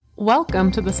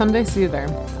Welcome to The Sunday Soother,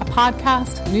 a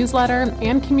podcast, newsletter,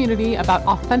 and community about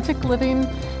authentic living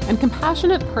and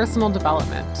compassionate personal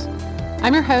development.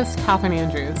 I'm your host, Catherine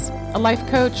Andrews, a life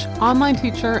coach, online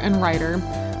teacher, and writer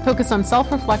focused on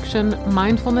self-reflection,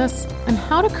 mindfulness, and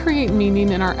how to create meaning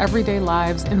in our everyday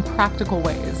lives in practical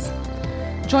ways.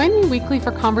 Join me weekly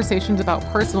for conversations about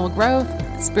personal growth,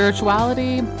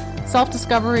 spirituality,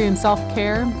 self-discovery, and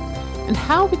self-care, and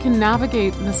how we can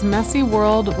navigate this messy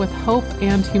world with hope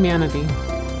and humanity.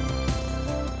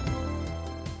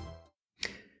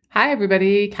 Hi,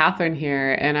 everybody. Catherine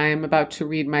here, and I'm about to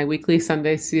read my weekly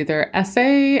Sunday Soother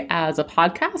essay as a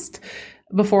podcast.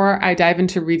 Before I dive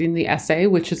into reading the essay,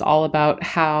 which is all about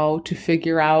how to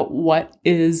figure out what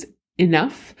is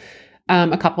enough,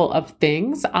 a couple of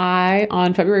things.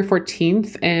 On February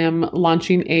 14th, am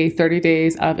launching a 30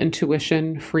 Days of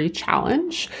Intuition free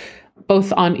challenge.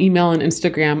 Both on email and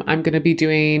Instagram, I'm going to be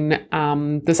doing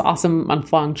this awesome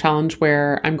month-long challenge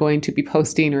where I'm going to be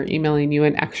posting or emailing you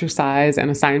an exercise and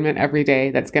assignment every day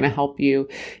that's going to help you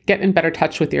get in better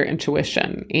touch with your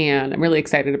intuition. And I'm really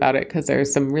excited about it because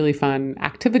there's some really fun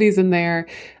activities in there.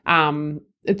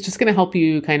 It's just going to help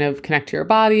you kind of connect to your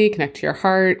body, connect to your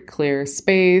heart, clear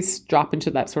space, drop into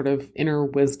that sort of inner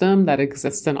wisdom that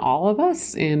exists in all of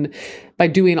us. And by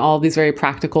doing all these very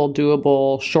practical,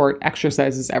 doable, short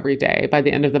exercises every day, by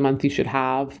the end of the month, you should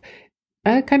have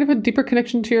a kind of a deeper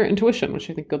connection to your intuition, which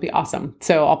I think will be awesome.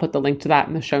 So I'll put the link to that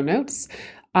in the show notes.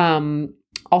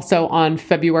 Also on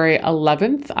February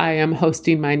 11th, I am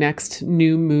hosting my next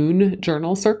New Moon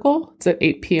Journal Circle. It's at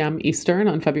 8 p.m. Eastern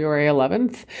on February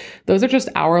 11th. Those are just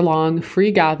hour-long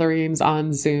free gatherings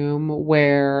on Zoom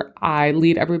where I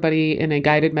lead everybody in a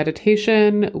guided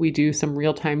meditation. We do some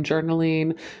real-time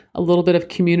journaling, a little bit of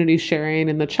community sharing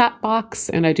in the chat box,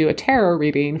 and I do a tarot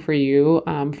reading for you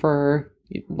for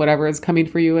whatever is coming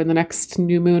for you in the next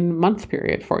new moon month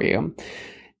period for you.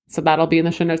 So that'll be in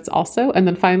the show notes also. And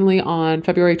then finally on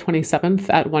February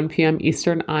 27th at 1 p.m.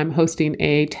 Eastern, I'm hosting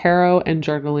a tarot and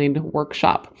journaling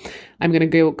workshop. I'm going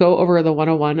to go over the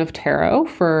 101 of tarot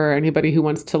for anybody who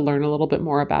wants to learn a little bit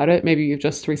more about it. Maybe you've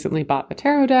just recently bought a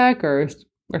tarot deck or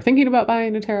thinking about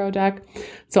buying a tarot deck.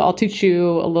 So I'll teach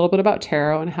you a little bit about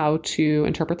tarot and how to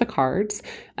interpret the cards.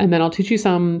 And then I'll teach you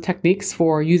some techniques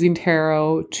for using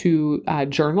tarot to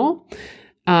journal.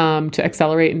 To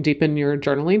accelerate and deepen your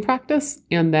journaling practice.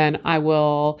 And then I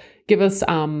will give us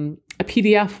a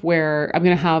PDF where I'm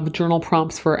going to have journal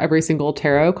prompts for every single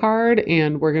tarot card,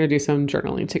 and we're going to do some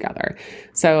journaling together.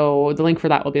 So the link for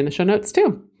that will be in the show notes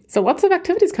too. So lots of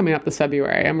activities coming up this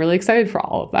February. I'm really excited for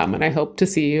all of them, and I hope to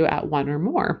see you at one or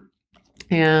more.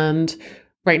 And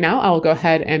right now, I'll go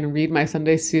ahead and read my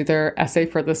Sunday Soother essay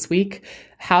for this week.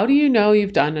 How do you know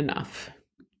you've done enough?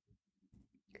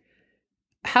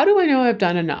 How do I know I've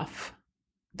done enough?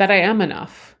 That I am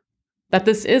enough? That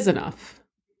this is enough?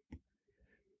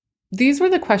 These were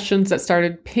the questions that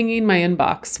started pinging my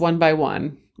inbox one by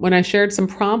one when I shared some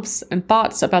prompts and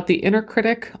thoughts about the inner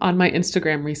critic on my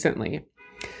Instagram recently,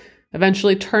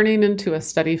 eventually turning into a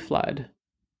steady flood.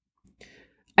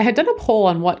 I had done a poll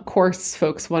on what course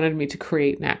folks wanted me to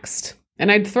create next,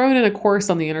 and I'd thrown in a course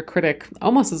on the inner critic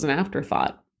almost as an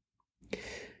afterthought.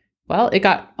 Well, it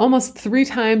got almost 3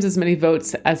 times as many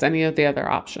votes as any of the other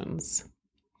options.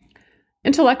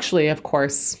 Intellectually, of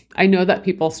course, I know that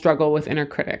people struggle with inner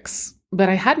critics, but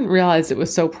I hadn't realized it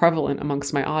was so prevalent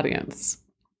amongst my audience.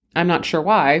 I'm not sure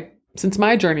why, since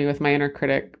my journey with my inner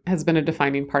critic has been a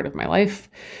defining part of my life,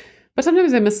 but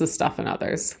sometimes I miss this stuff in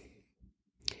others.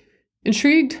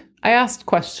 Intrigued, I asked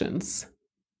questions.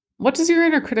 What does your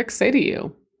inner critic say to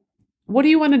you? What do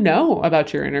you want to know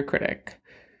about your inner critic?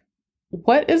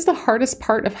 What is the hardest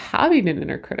part of having an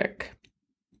inner critic?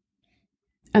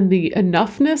 And the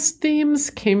enoughness themes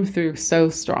came through so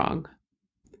strong.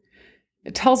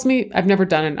 It tells me I've never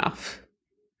done enough.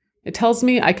 It tells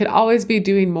me I could always be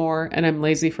doing more and I'm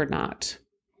lazy for not.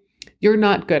 You're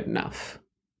not good enough.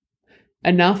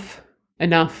 Enough,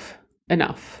 enough,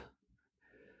 enough.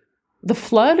 The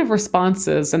flood of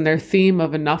responses and their theme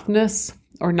of enoughness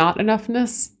or not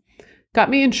enoughness got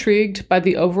me intrigued by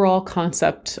the overall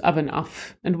concept of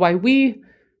enough and why we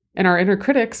and our inner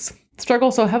critics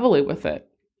struggle so heavily with it.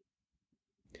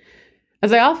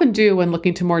 As I often do when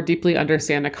looking to more deeply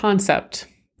understand a concept,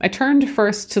 I turned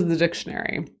first to the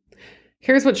dictionary.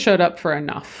 Here's what showed up for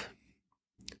enough.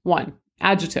 1.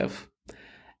 Adjective.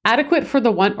 Adequate for the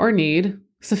want or need,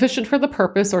 sufficient for the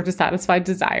purpose or to satisfy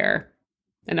desire.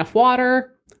 Enough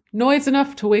water, noise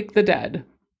enough to wake the dead.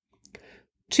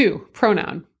 2.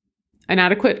 Pronoun. An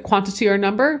adequate quantity or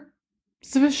number,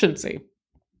 sufficiency.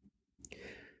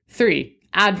 3.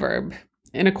 Adverb.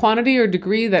 in a quantity or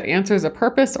degree that answers a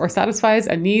purpose or satisfies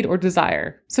a need or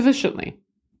desire sufficiently.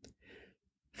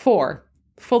 4,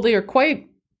 fully or quite,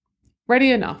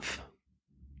 ready enough.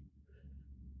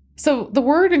 So the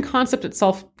word and concept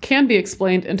itself can be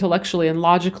explained intellectually and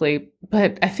logically,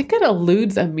 but I think it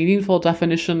eludes a meaningful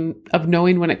definition of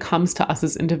knowing when it comes to us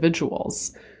as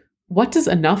individuals. What does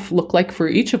enough look like for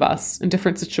each of us in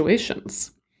different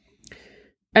situations?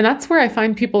 And that's where I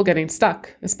find people getting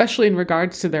stuck, especially in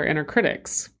regards to their inner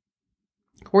critics.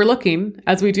 We're looking,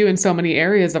 as we do in so many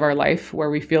areas of our life where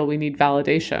we feel we need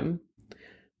validation,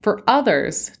 for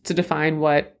others to define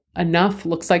what enough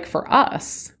looks like for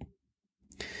us.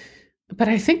 But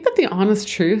I think that the honest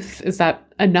truth is that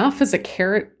enough is a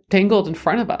carrot dangled in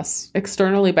front of us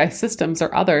externally by systems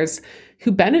or others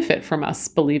who benefit from us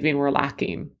believing we're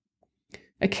lacking.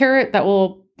 A carrot that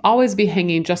will always be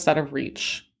hanging just out of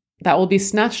reach, that will be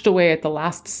snatched away at the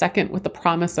last second with the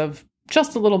promise of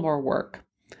just a little more work,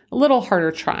 a little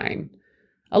harder trying,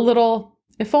 a little,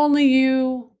 if only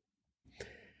you.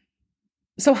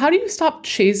 So how do you stop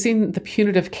chasing the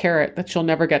punitive carrot that you'll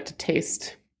never get to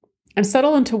taste and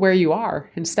settle into where you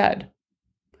are instead?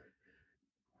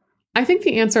 I think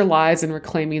the answer lies in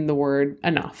reclaiming the word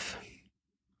enough.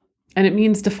 And it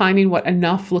means defining what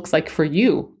enough looks like for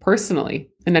you personally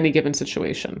in any given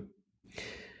situation.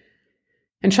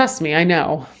 And trust me, I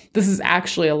know this is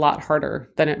actually a lot harder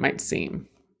than it might seem.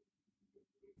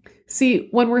 See,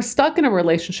 when we're stuck in a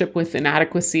relationship with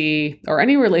inadequacy or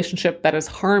any relationship that is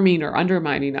harming or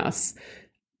undermining us,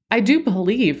 I do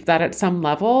believe that at some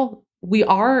level, we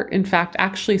are, in fact,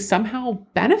 actually somehow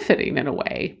benefiting in a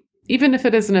way, even if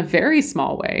it is in a very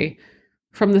small way,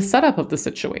 from the setup of the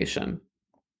situation.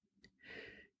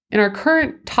 In our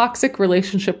current toxic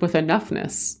relationship with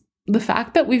enoughness, the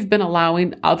fact that we've been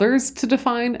allowing others to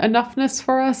define enoughness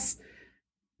for us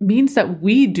means that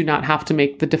we do not have to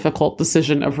make the difficult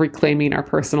decision of reclaiming our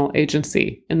personal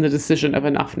agency in the decision of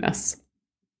enoughness.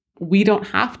 We don't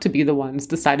have to be the ones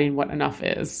deciding what enough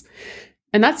is.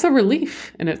 And that's a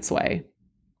relief in its way.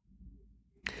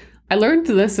 I learned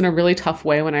this in a really tough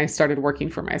way when I started working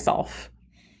for myself.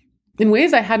 In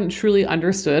ways I hadn't truly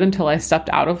understood until I stepped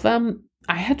out of them,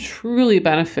 I had truly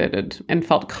benefited and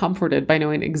felt comforted by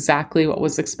knowing exactly what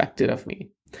was expected of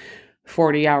me.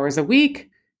 40 hours a week,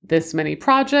 this many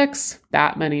projects,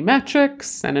 that many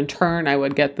metrics, and in turn I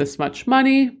would get this much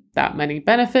money, that many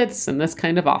benefits, and this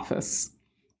kind of office.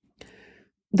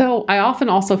 Though I often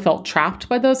also felt trapped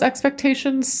by those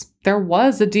expectations, there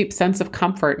was a deep sense of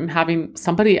comfort in having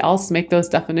somebody else make those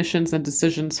definitions and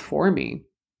decisions for me.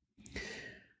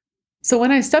 So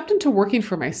when I stepped into working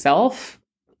for myself,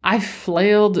 I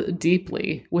flailed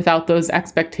deeply without those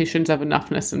expectations of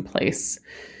enoughness in place.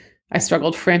 I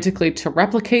struggled frantically to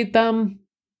replicate them,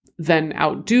 then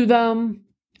outdo them,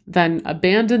 then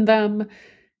abandon them,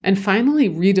 and finally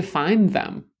redefine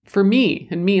them for me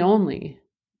and me only.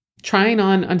 Trying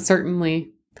on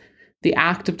uncertainly, the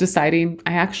act of deciding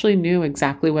I actually knew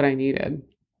exactly what I needed.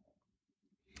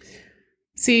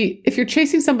 See, if you're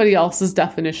chasing somebody else's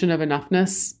definition of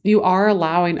enoughness, you are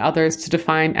allowing others to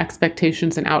define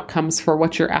expectations and outcomes for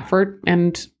what your effort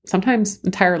and sometimes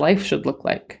entire life should look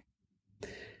like.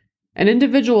 An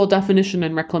individual definition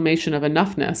and reclamation of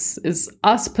enoughness is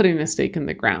us putting a stake in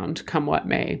the ground, come what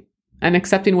may, and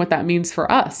accepting what that means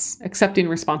for us, accepting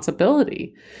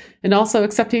responsibility, and also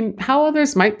accepting how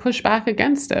others might push back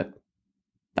against it.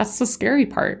 That's the scary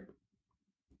part.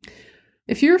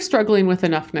 If you're struggling with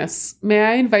enoughness, may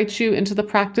I invite you into the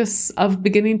practice of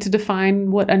beginning to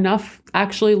define what enough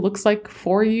actually looks like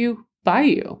for you, by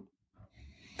you.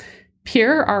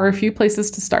 Here are a few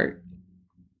places to start.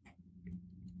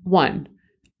 1,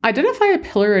 identify a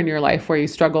pillar in your life where you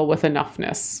struggle with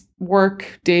enoughness: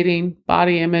 work, dating,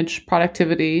 body image,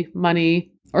 productivity,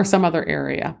 money, or some other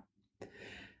area.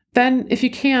 Then, if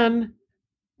you can,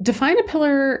 define a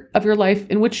pillar of your life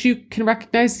in which you can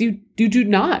recognize you do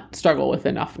not struggle with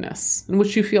enoughness, in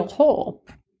which you feel whole.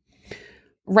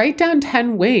 Write down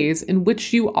 10 ways in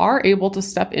which you are able to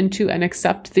step into and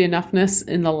accept the enoughness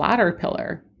in the latter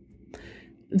pillar.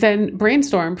 Then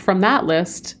brainstorm from that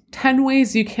list 10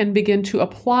 ways you can begin to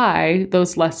apply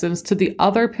those lessons to the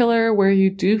other pillar where you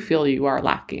do feel you are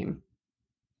lacking.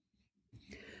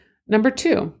 Number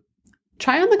 2,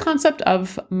 try on the concept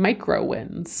of micro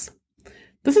wins.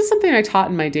 This is something I taught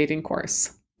in my dating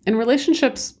course. In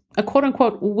relationships, a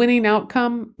quote-unquote winning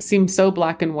outcome seems so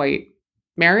black and white.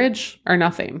 Marriage or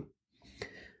nothing.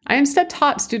 I instead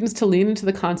taught students to lean into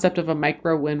the concept of a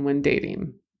micro win when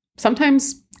dating.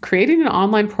 Sometimes creating an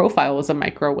online profile is a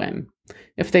micro win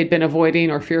if they'd been avoiding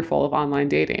or fearful of online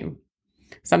dating.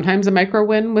 Sometimes a micro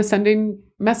win was sending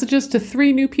messages to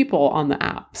 3 new people on the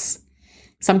apps.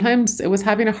 Sometimes it was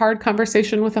having a hard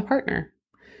conversation with a partner.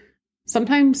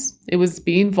 Sometimes it was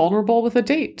being vulnerable with a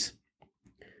date.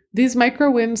 These micro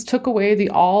wins took away the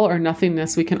all or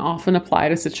nothingness we can often apply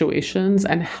to situations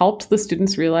and helped the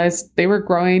students realize they were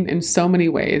growing in so many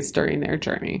ways during their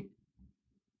journey.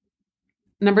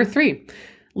 Number 3,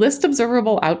 list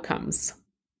observable outcomes.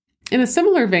 In a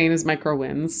similar vein as micro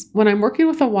wins, when I'm working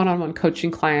with a one-on-one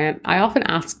coaching client, I often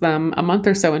ask them a month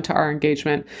or so into our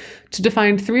engagement to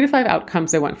define 3 to 5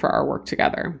 outcomes they want for our work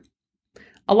together.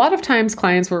 A lot of times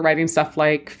clients were writing stuff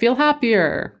like feel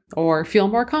happier or feel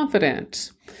more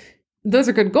confident. Those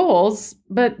are good goals,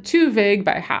 but too vague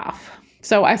by half.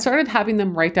 So I started having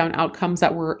them write down outcomes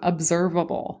that were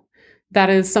observable. That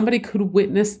is, somebody could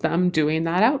witness them doing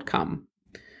that outcome.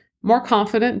 More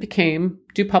confident became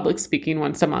do public speaking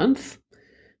once a month.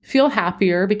 Feel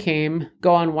happier became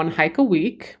go on 1 hike a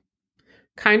week.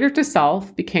 Kinder to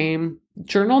self became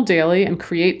journal daily and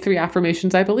create 3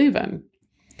 affirmations I believe in.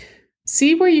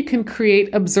 See where you can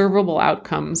create observable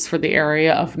outcomes for the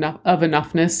area of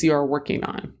enoughness you are working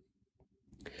on.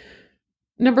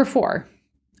 Number 4,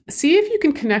 see if you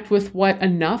can connect with what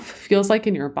enough feels like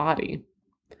in your body.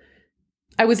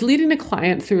 I was leading a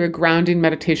client through a grounding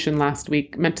meditation last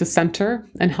week meant to center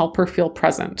and help her feel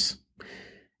present.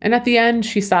 And at the end,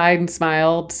 she sighed and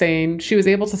smiled, saying she was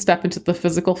able to step into the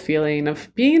physical feeling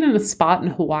of being in a spot in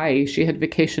Hawaii she had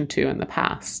vacationed to in the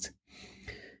past.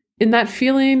 In that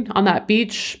feeling, on that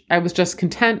beach, I was just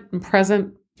content and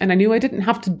present, and I knew I didn't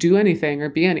have to do anything or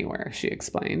be anywhere, she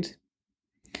explained.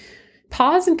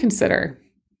 Pause and consider,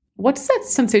 what does that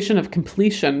sensation of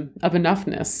completion, of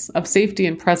enoughness, of safety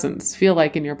and presence feel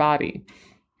like in your body?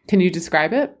 Can you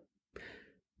describe it?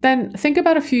 Then think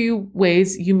about a few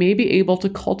ways you may be able to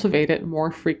cultivate it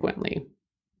more frequently.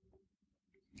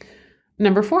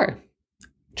 Number 4,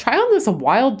 try on this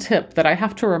wild tip that I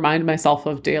have to remind myself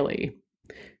of daily.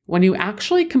 When you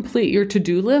actually complete your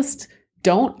to-do list,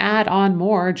 don't add on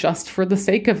more just for the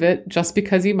sake of it, just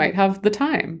because you might have the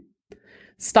time.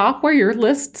 Stop where your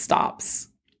list stops.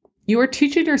 You are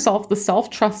teaching yourself the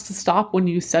self-trust to stop when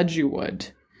you said you would.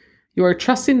 You are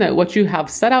trusting that what you have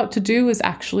set out to do is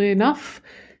actually enough,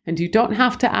 and you don't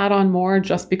have to add on more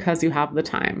just because you have the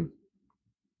time.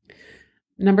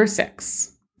 Number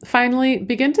 6, finally,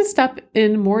 begin to step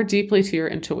in more deeply to your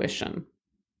intuition.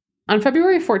 On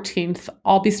February 14th,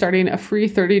 I'll be starting a free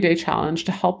 30-day challenge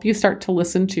to help you start to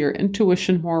listen to your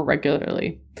intuition more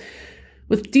regularly.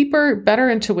 With deeper, better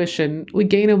intuition, we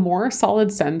gain a more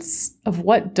solid sense of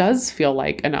what does feel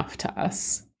like enough to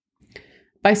us.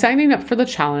 By signing up for the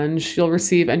challenge, you'll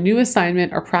receive a new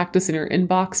assignment or practice in your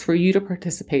inbox for you to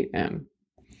participate in.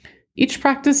 Each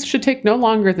practice should take no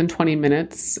longer than 20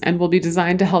 minutes and will be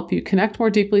designed to help you connect more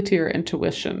deeply to your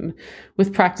intuition,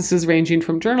 with practices ranging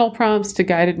from journal prompts to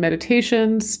guided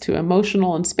meditations to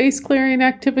emotional and space clearing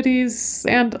activities,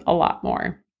 and a lot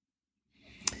more.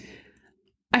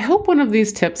 I hope one of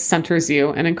these tips centers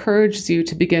you and encourages you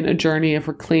to begin a journey of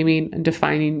reclaiming and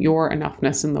defining your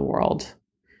enoughness in the world.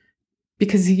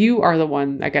 Because you are the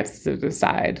one that gets to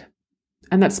decide.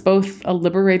 And that's both a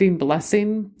liberating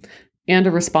blessing and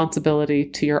a responsibility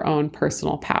to your own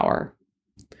personal power.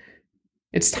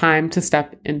 It's time to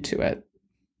step into it.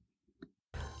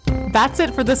 That's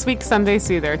it for this week's Sunday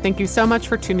Soother. Thank you so much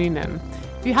for tuning in.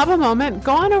 If you have a moment,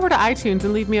 go on over to iTunes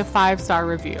and leave me a 5-star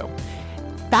review.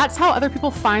 That's how other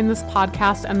people find this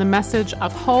podcast and the message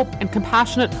of hope and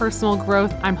compassionate personal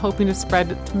growth I'm hoping to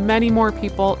spread to many more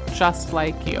people just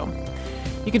like you.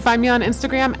 You can find me on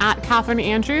Instagram at Catherine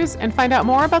Andrews and find out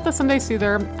more about the Sunday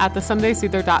Soother at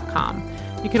thesundaysoother.com.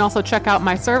 You can also check out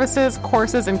my services,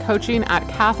 courses, and coaching at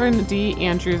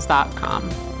catherinedandrews.com.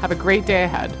 Have a great day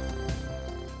ahead.